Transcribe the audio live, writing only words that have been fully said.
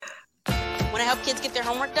Want to help kids get their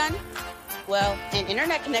homework done? Well, an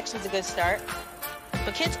internet connection is a good start.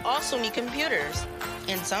 But kids also need computers.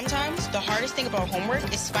 And sometimes the hardest thing about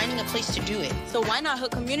homework is finding a place to do it. So why not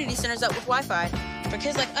hook community centers up with Wi-Fi for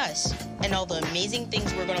kids like us and all the amazing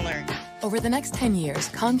things we're going to learn? Over the next 10 years,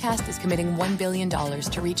 Comcast is committing $1 billion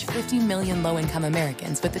to reach 50 million low-income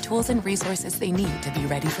Americans with the tools and resources they need to be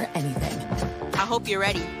ready for anything. I hope you're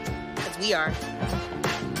ready, because we are.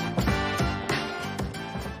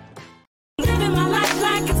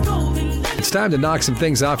 It's time to knock some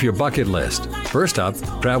things off your bucket list. First up,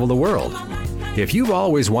 travel the world. If you've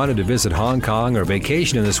always wanted to visit Hong Kong or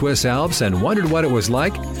vacation in the Swiss Alps and wondered what it was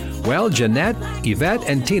like, well, Jeanette, Yvette,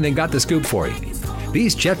 and Tina got the scoop for you.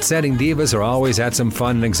 These jet-setting divas are always at some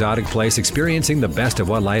fun and exotic place experiencing the best of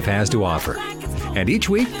what life has to offer. And each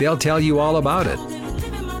week, they'll tell you all about it.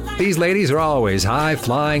 These ladies are always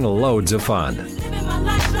high-flying loads of fun.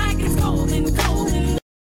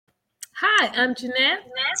 Hi, I'm Jeanette.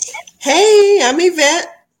 Hey, I'm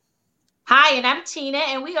Yvette. Hi, and I'm Tina,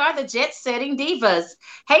 and we are the Jet Setting Divas.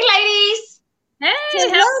 Hey, ladies. Hey,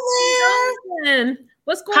 Hello there.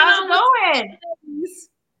 What's going How's on? it going?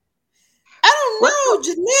 I don't know.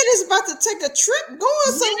 Jeanette is about to take a trip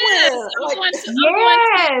going somewhere.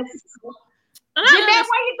 Yes. Jeanette,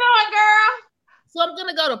 where you going, girl? So I'm going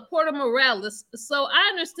to go to Puerto Morales. So I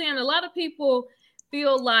understand a lot of people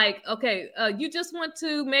feel like, okay, you just went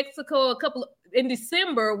to Mexico in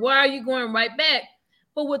December. Why are you going right back?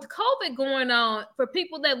 But with COVID going on, for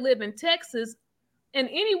people that live in Texas and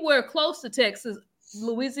anywhere close to Texas,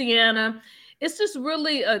 Louisiana, it's just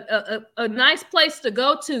really a nice place to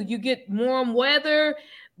go to. You get warm weather.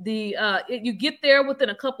 You get there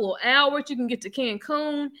within a couple of hours. You can get to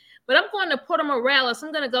Cancun. But I'm going to Puerto Morales.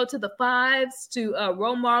 I'm going to go to the Fives, to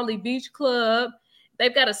Ro Marley Beach Club.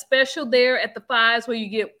 They've got a special there at the Fives where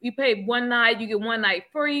you pay one night, you get one night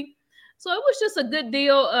free. So it was just a good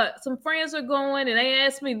deal. Some friends are going, and they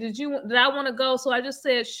asked me, did I want to go? So I just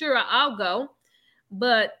said, sure, I'll go.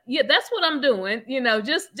 But yeah, that's what I'm doing. You know,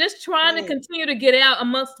 just trying to continue to get out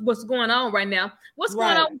amongst what's going on right now. What's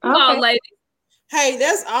going on with you all, ladies? Hey,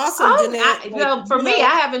 that's awesome, Jeanette. For me,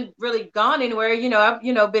 I haven't really gone anywhere.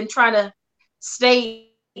 I've been trying to stay,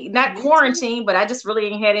 not quarantine, but I just really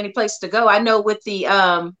ain't had any place to go. I know with the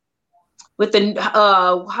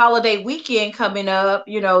holiday weekend coming up,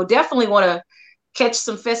 definitely want to catch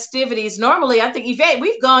some festivities. Normally, I think, Yvette,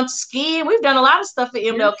 we've gone skiing. We've done a lot of stuff for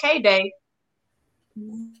MLK Day.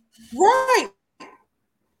 Right.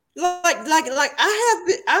 Like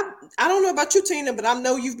I don't know about you, Tina, but I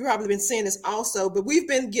know you've probably been seeing this also, but we've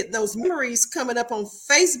been getting those memories coming up on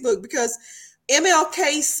Facebook because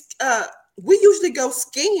MLK, we usually go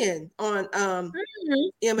skiing on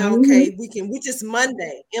MLK weekend, which is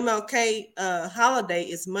Monday. MLK holiday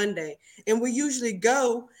is Monday, and we usually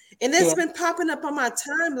go. And it's been popping up on my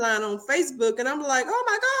timeline on Facebook, and I'm like, "Oh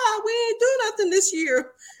my God, we ain't doing nothing this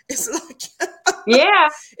year." It's like,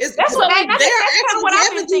 that's what I've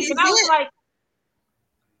been thinking. I was like,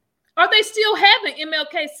 are they still having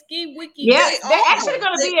MLK ski weekend? Yeah, they're actually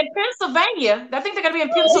going to be in Pennsylvania. I think they're going to be in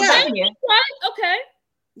Pennsylvania. Right? Okay.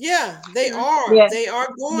 Yeah, they are. Yeah. They are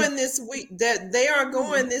going this week. They are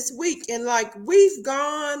going this week, and like we've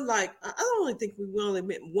gone. Like I don't think we only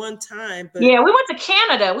met one time, but yeah, we went to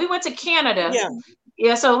Canada.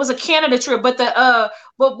 Yeah. So it was a Canada trip. But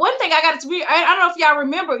but one thing I got to be. I don't know if y'all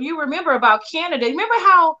remember. You remember about Canada? Remember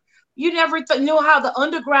how you never knew how the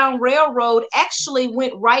Underground Railroad actually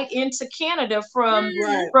went right into Canada from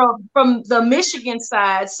the Michigan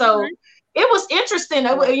side. So. It was interesting,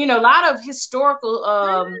 a lot of historical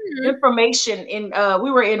information we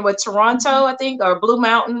were in Toronto, I think, or Blue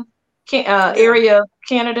Mountain area of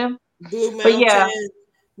Canada. Blue Mountain. But yeah,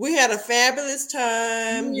 we had a fabulous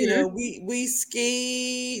time. We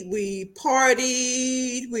skied, we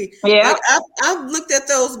partied, I've looked at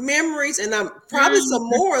those memories, and I'm probably some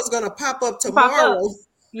more is going to pop up tomorrow.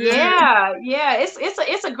 Yeah,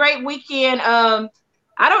 it's a great weekend.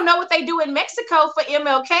 I don't know what they do in Mexico for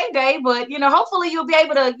MLK Day, but hopefully you'll be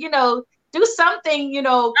able to, do something,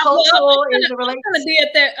 cultural.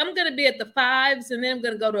 I'm gonna be at the Fives, and then I'm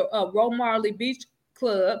gonna go to Ro Marley Beach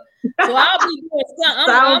Club. So I'll be doing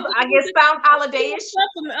something. I guess sound holiday-ish.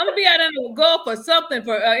 I'm gonna be out in the Gulf or something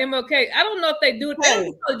for MLK. I don't know if they do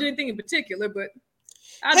anything in particular, but.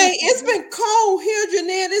 It's been cold here,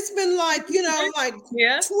 Jeanette. It's been like, 20.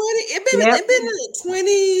 It's been in the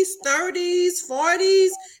 20s, 30s,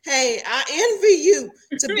 40s. Hey, I envy you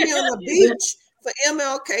to be on the beach for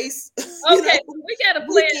MLK's. Okay, we got to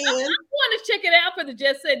plan. I want to check it out for the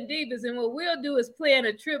Jet Setting Divas, and what we'll do is plan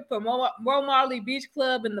a trip from Ro Marley Beach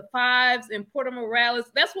Club and the Fives in Puerto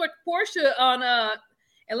Morales. That's where Portia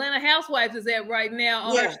Atlanta Housewives is at right now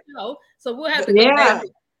on her show. So we'll have to go back.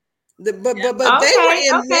 But they were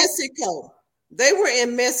in Mexico. They were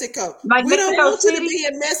in Mexico. Like we Mexico don't want City? you to be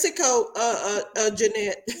in Mexico,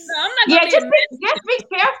 Jeanette. No, I'm not gonna just be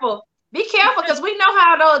careful. Be careful, because we know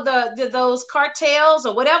how those cartels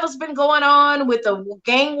or whatever's been going on with the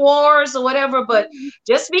gang wars or whatever. But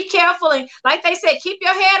just be careful, and like they said, keep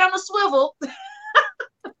your head on the swivel.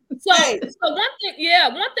 So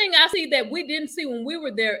one thing I see that we didn't see when we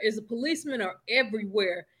were there is the policemen are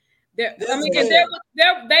everywhere. They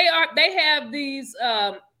have these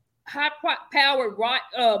high-powered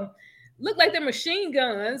look like they're machine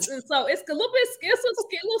guns, and so it's a little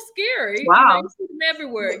scary. Wow, you see them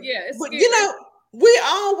everywhere. It's but scary. we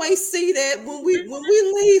always see that when we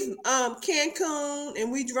leave Cancun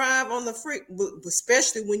and we drive on the free,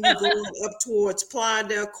 especially when you're going up towards Playa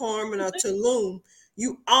del Carmen or Tulum,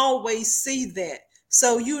 you always see that.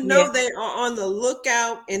 So they are on the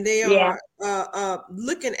lookout and they are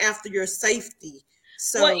looking after your safety.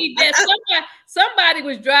 So somebody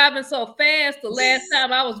was driving so fast the last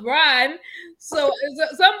time I was riding. So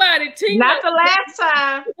somebody, Tina, not the last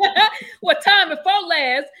time. What time before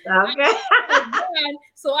last? Okay.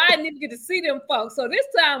 So I didn't even get to see them folks. So this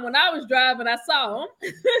time when I was driving, I saw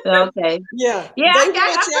them. Okay. Yeah. I'm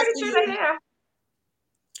pretty sure they're there.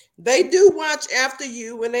 They do watch after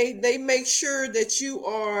you, and they make sure that you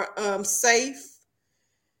are safe.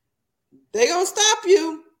 They're gonna stop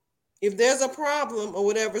you if there's a problem or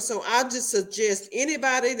whatever. So I just suggest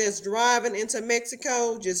anybody that's driving into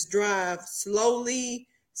Mexico, just drive slowly,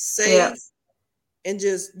 safe, and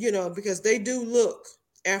just, because they do look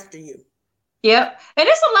after you. Yep. And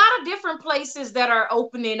there's a lot of different places that are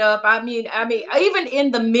opening up. I mean, even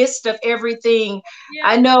in the midst of everything,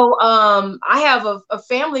 I know I have a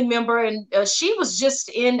family member, and she was just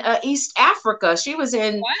in East Africa. She was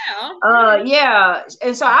in,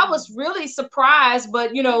 and so I was really surprised,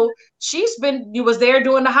 but she was there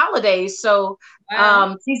during the holidays. So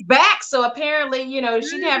she's back. So apparently, she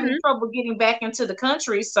didn't have any trouble getting back into the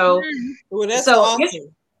country. So, well, that's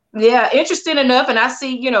awesome. Yeah, interesting enough, and I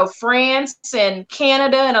see France and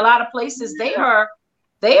Canada and a lot of places they are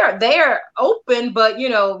open, but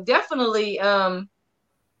definitely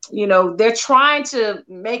they're trying to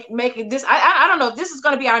make this. I don't know if this is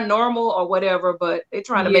going to be our normal or whatever, but they're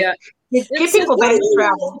trying to get people back to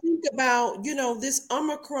travel. Think about this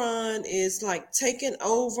Omicron is like taking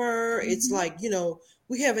over. It's like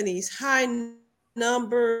we having these high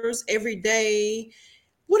numbers every day.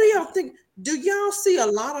 What do y'all think? Do y'all see a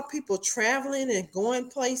lot of people traveling and going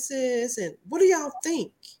places? And what do y'all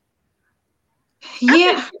think? I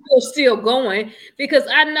think people are still going, because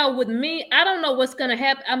I know with me, I don't know what's going to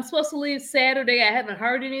happen. I'm supposed to leave Saturday. I haven't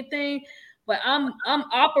heard anything, but I'm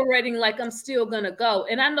operating like I'm still going to go.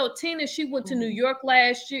 And I know Tina, she went to New York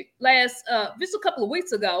just a couple of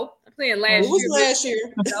weeks ago. I'm saying last year.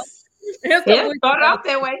 Started off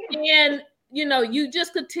that way. And you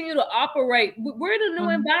just continue to operate. We're in a new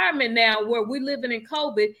environment now where we're living in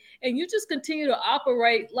COVID, and you just continue to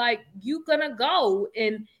operate like you're gonna go.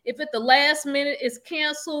 And if at the last minute it's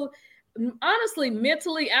canceled, honestly,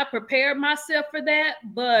 mentally, I prepared myself for that,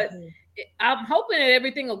 but I'm hoping that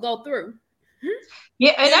everything will go through.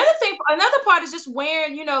 Yeah, another part is just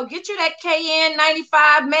wearing, get you that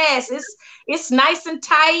KN95 mask. It's nice and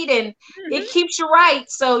tight, and it keeps you right.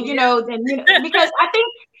 So, because I think,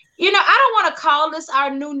 I don't want to call this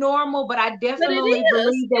our new normal, but I definitely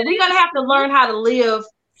believe that we're going to have to learn how to live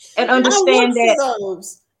and understand that.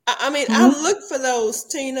 I look for those,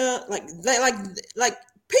 Tina, like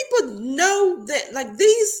people know that, like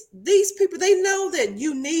these people, they know that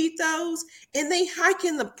you need those, and they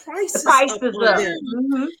hiking the prices up.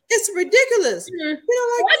 It's ridiculous.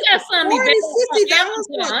 I got some $40, $50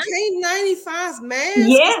 for a K95 mask.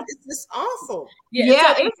 It's just awful.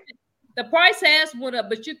 The price has went up,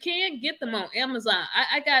 but you can get them on Amazon.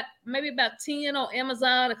 I got maybe about 10 on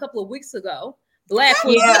Amazon a couple of weeks ago.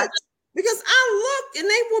 Because I looked and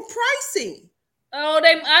they were pricey. Oh,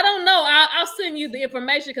 I don't know. I'll send you the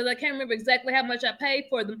information, because I can't remember exactly how much I paid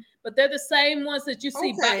for them. But they're the same ones that you see.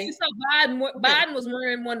 You saw Biden was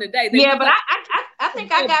wearing one today. But I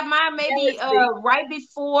think I got mine maybe right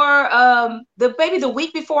before the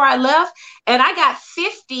week before I left, and I got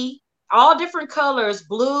 50. All different colors: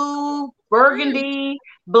 blue, burgundy,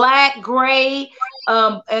 black, gray,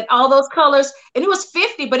 and all those colors. And it was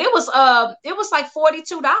 50, but it was like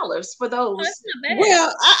 $42 for those.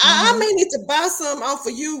 Well, I may need to buy some off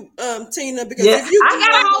of you, Tina, because if you I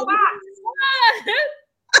got a whole box.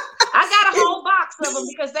 I got a whole box of them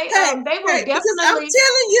because they were definitely. Because I'm telling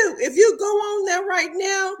you, if you go on there right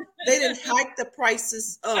now, they didn't hike the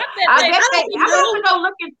prices up. I have to go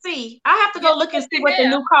look and see. I have to go look and see what the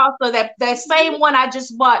new cost of that same one I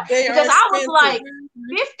just bought, because I was like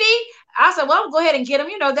 50. I said, well, I'll go ahead and get them.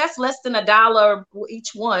 You know, that's less than $1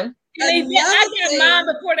 each one. I got mine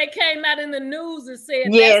before they came out in the news and said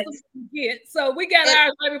that's what you get. So we got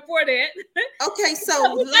ours right before that. Okay,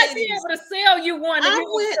 so we might be able to sell you one. I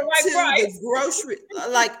went to the grocery,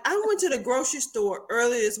 I went to the grocery store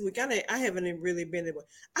earlier this week. I haven't really been able.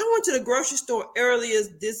 I went to the grocery store earlier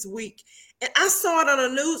this week, and I saw it on the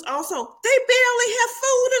news. Also, they barely have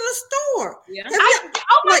food in the store. Yeah.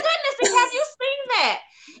 Oh my goodness! Have you seen that?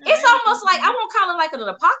 It's almost like, I won't call it like an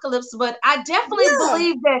apocalypse, but I definitely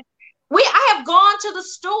believe that. I have gone to the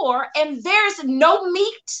store and there's no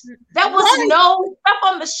meat. There was no stuff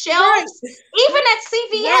on the shelves. Even at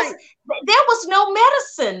CVS, there was no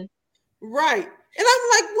medicine. Right. And I'm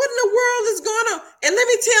like, what in the world is going on? And let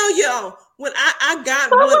me tell y'all, when I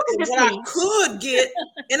got what I could get,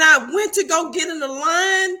 and I went to go get in the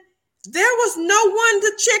line, there was no one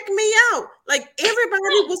to check me out. Like,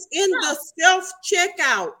 everybody was in the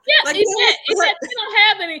self-checkout. Yeah, like, they don't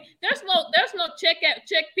have any. There's no check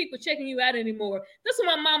people checking you out anymore. This is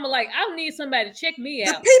my mama like, I need somebody to check me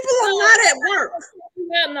out. The people are not at work.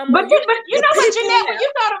 But you know what, Jeanette,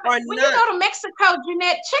 when you go to Mexico,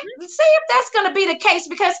 Jeanette, see if that's going to be the case,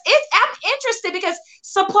 because I'm interested, because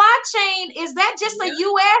supply chain, is that just a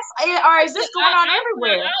U.S. or is this going on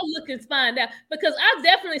everywhere? I'll look and find out, because I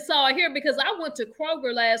definitely saw it here, because I went to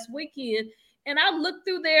Kroger last weekend and I looked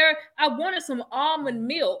through there. I wanted some almond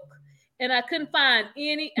milk and I couldn't find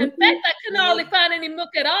any. In fact, I couldn't hardly find any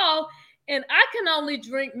milk at all. And I can only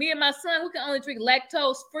drink, me and my son, we can only drink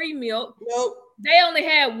lactose-free milk. Nope. They only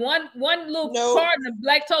had one little carton of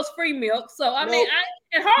lactose-free milk. So I mean,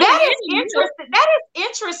 that is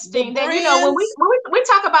interesting. That, you know, when we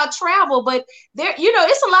talk about travel, but there, you know,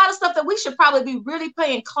 it's a lot of stuff that we should probably be really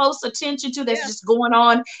paying close attention to that's just going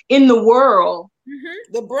on in the world.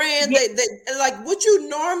 Mm-hmm. The brand that like what you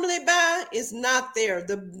normally buy is not there.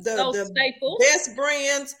 The staples, best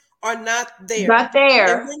brands are not there. Not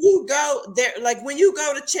there. And when you go there, like when you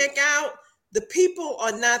go to check out, the people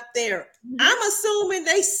are not there. Mm-hmm. I'm assuming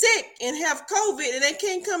they sick and have COVID and they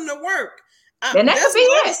can't come to work. And that could be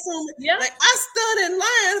it. Yeah. Like, I stood in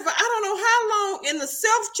line for I don't know how long in the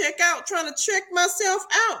self-checkout trying to check myself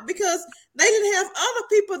out because they didn't have other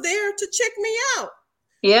people there to check me out.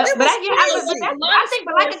 Yeah, but I think,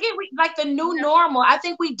 like again, like the new normal. I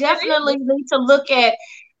think we definitely need to look at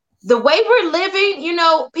the way we're living. You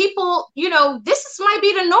know, people. You know, might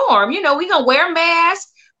be the norm. You know, we're gonna wear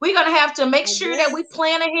masks. We're gonna have to make sure that we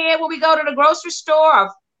plan ahead when we go to the grocery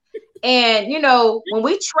store. And, you know, when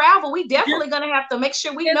we travel, we definitely going to have to make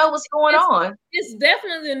sure we know what's going on. It's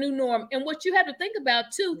definitely a new norm. And what you have to think about,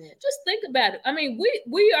 too, just think about it. I mean,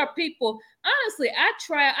 we are people. Honestly, I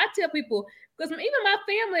tell people, because even my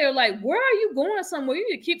family are like, where are you going somewhere? You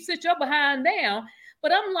need to sit your behind down.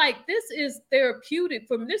 But I'm like, this is therapeutic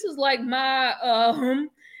for me. This is like my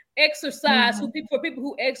exercise for people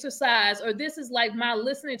who exercise, or this is like my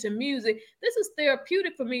listening to music. This is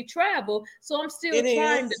therapeutic for me, travel. So I'm still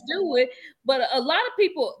trying to do it. But a lot of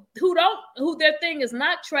people who their thing is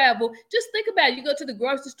not travel, just think about it. You go to the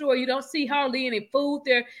grocery store, you don't see hardly any food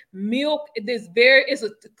there. Milk, it's a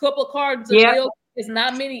couple of cartons of milk. It's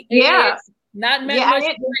not many eggs. Not many much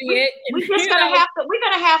bread. We're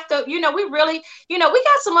gonna have to, you know, we really, you know, we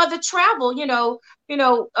got some other travel,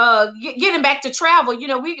 getting back to travel, you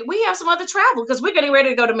know, we have some other travel because we're getting ready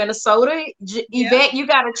to go to Minnesota. Yvette, you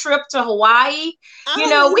got a trip to Hawaii. You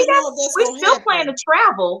know, we still plan to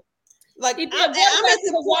travel. Like I'm at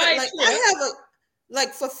the point, like I have like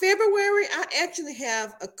for February, I actually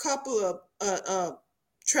have a couple of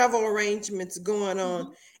travel arrangements going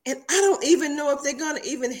on, and I don't even know if they're gonna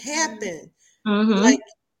even happen. Like,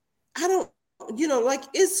 I don't, you know, like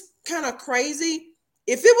it's kind of crazy.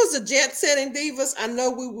 If it was a jet setting divas, I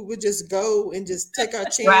know we would just go and just take our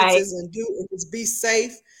chances and just be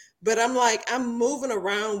safe. But I'm like, I'm moving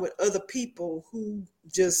around with other people who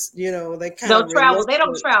just, you know, they kind of travel. They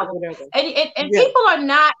don't travel. And people are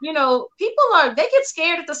not, you know, they get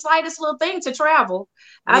scared at the slightest little thing to travel.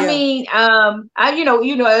 I mean,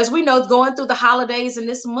 as we know, going through the holidays in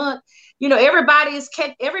this month, you know, everybody is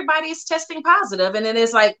testing positive. And then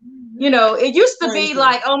it's like, you know, it used to be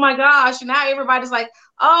like, oh my gosh, now everybody's like,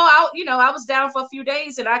 oh, I was down for a few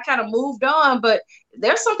days and I kind of moved on. But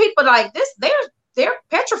there's some people like this, they're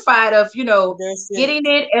petrified of, you know, getting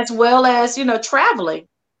it as well as, you know, traveling.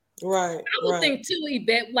 Right. I would think too,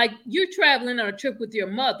 Yvette, like you're traveling on a trip with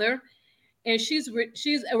your mother. and she's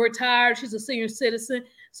retired. She's a senior citizen.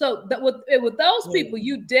 So that with those people,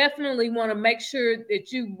 you definitely want to make sure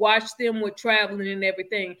that you watch them with traveling and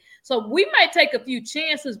everything. So we might take a few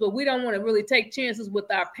chances, but we don't want to really take chances with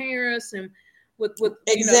our parents and with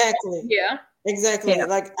exactly. Exactly. Yeah.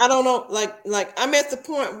 Like I don't know. Like I'm at the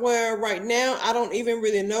point where right now I don't even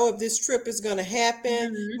really know if this trip is going to happen.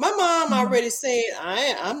 Mm-hmm. My mom already said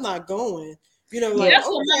I'm not going. That's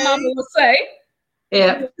what my mama would say.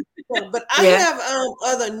 Yeah. But I have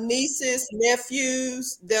other nieces,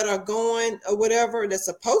 nephews that are going or whatever that's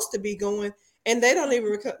supposed to be going, and they don't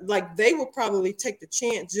even they will probably take the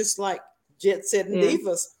chance, just like Jet Set and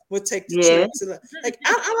Divas would take the chance. I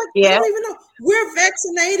don't even know. We're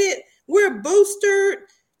vaccinated, we're boosted.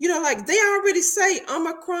 They already say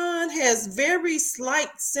Omicron has very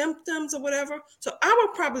slight symptoms or whatever. So I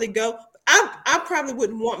would probably go. I probably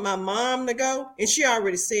wouldn't want my mom to go, and she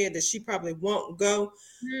already said that she probably won't go.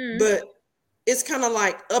 But it's kind of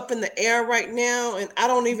like up in the air right now, and I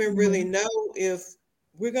don't even really know if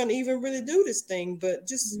we're gonna even really do this thing. But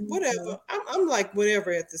just whatever. I'm like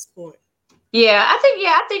whatever at this point.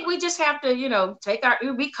 I think we just have to,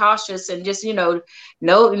 be cautious and just, know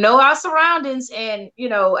our surroundings. And,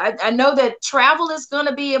 I know that travel is going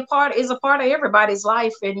to be a part of everybody's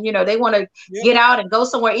life. And, they want to get out and go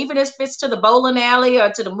somewhere, even if it's to the bowling alley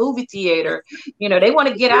or to the movie theater, they want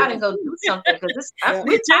to get out and go do something because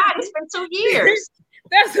we're tired. It's been 2 years.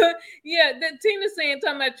 That's that Tina's saying,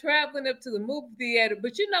 talking about traveling up to the movie theater.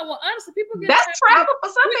 But you know what? Honestly, people get that's travel for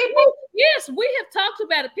some people. Yes, we have talked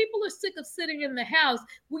about it. People are sick of sitting in the house.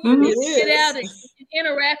 You need to get out and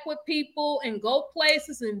interact with people and go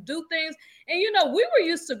places and do things. And we were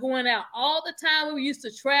used to going out all the time. We were used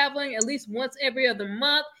to traveling at least once every other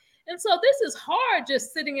month. And so this is hard,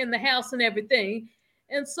 just sitting in the house and everything.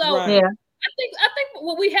 And so I think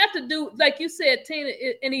what we have to do, like you said, Tina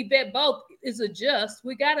and Yvette both, is adjust.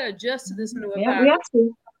 We got to adjust to this new environment. We have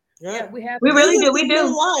to. Yeah, we really do. We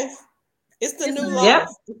do. Life. It's the new life.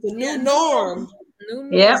 It's the new norm.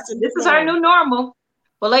 This is our new normal.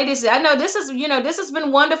 Well, ladies, I know this is, this has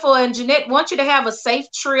been wonderful. And Jeanette wants you to have a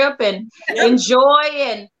safe trip and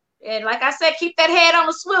enjoy. And like I said, keep that head on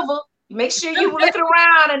a swivel. Make sure you're looking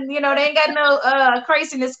around and, they ain't got no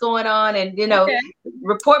craziness going on. And,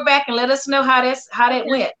 report back and let us know how that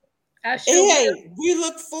went. We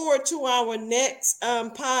look forward to our next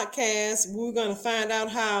podcast. We're going to find out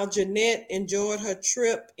how Jeanette enjoyed her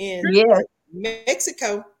trip in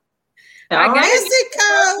Mexico. Mexico.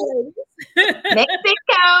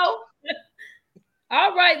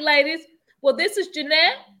 All right, ladies. Well, this is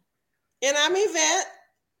Jeanette. And I'm Yvette.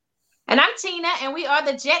 And I'm Tina, and we are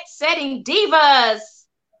the Jet Setting Divas.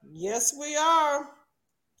 Yes, we are.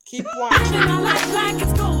 Keep watching.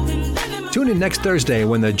 Tune in next Thursday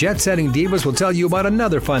when the Jet Setting Divas will tell you about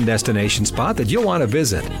another fun destination spot that you'll want to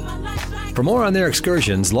visit. For more on their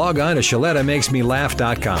excursions, log on to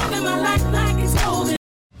ShalettaMakesMeLaugh.com.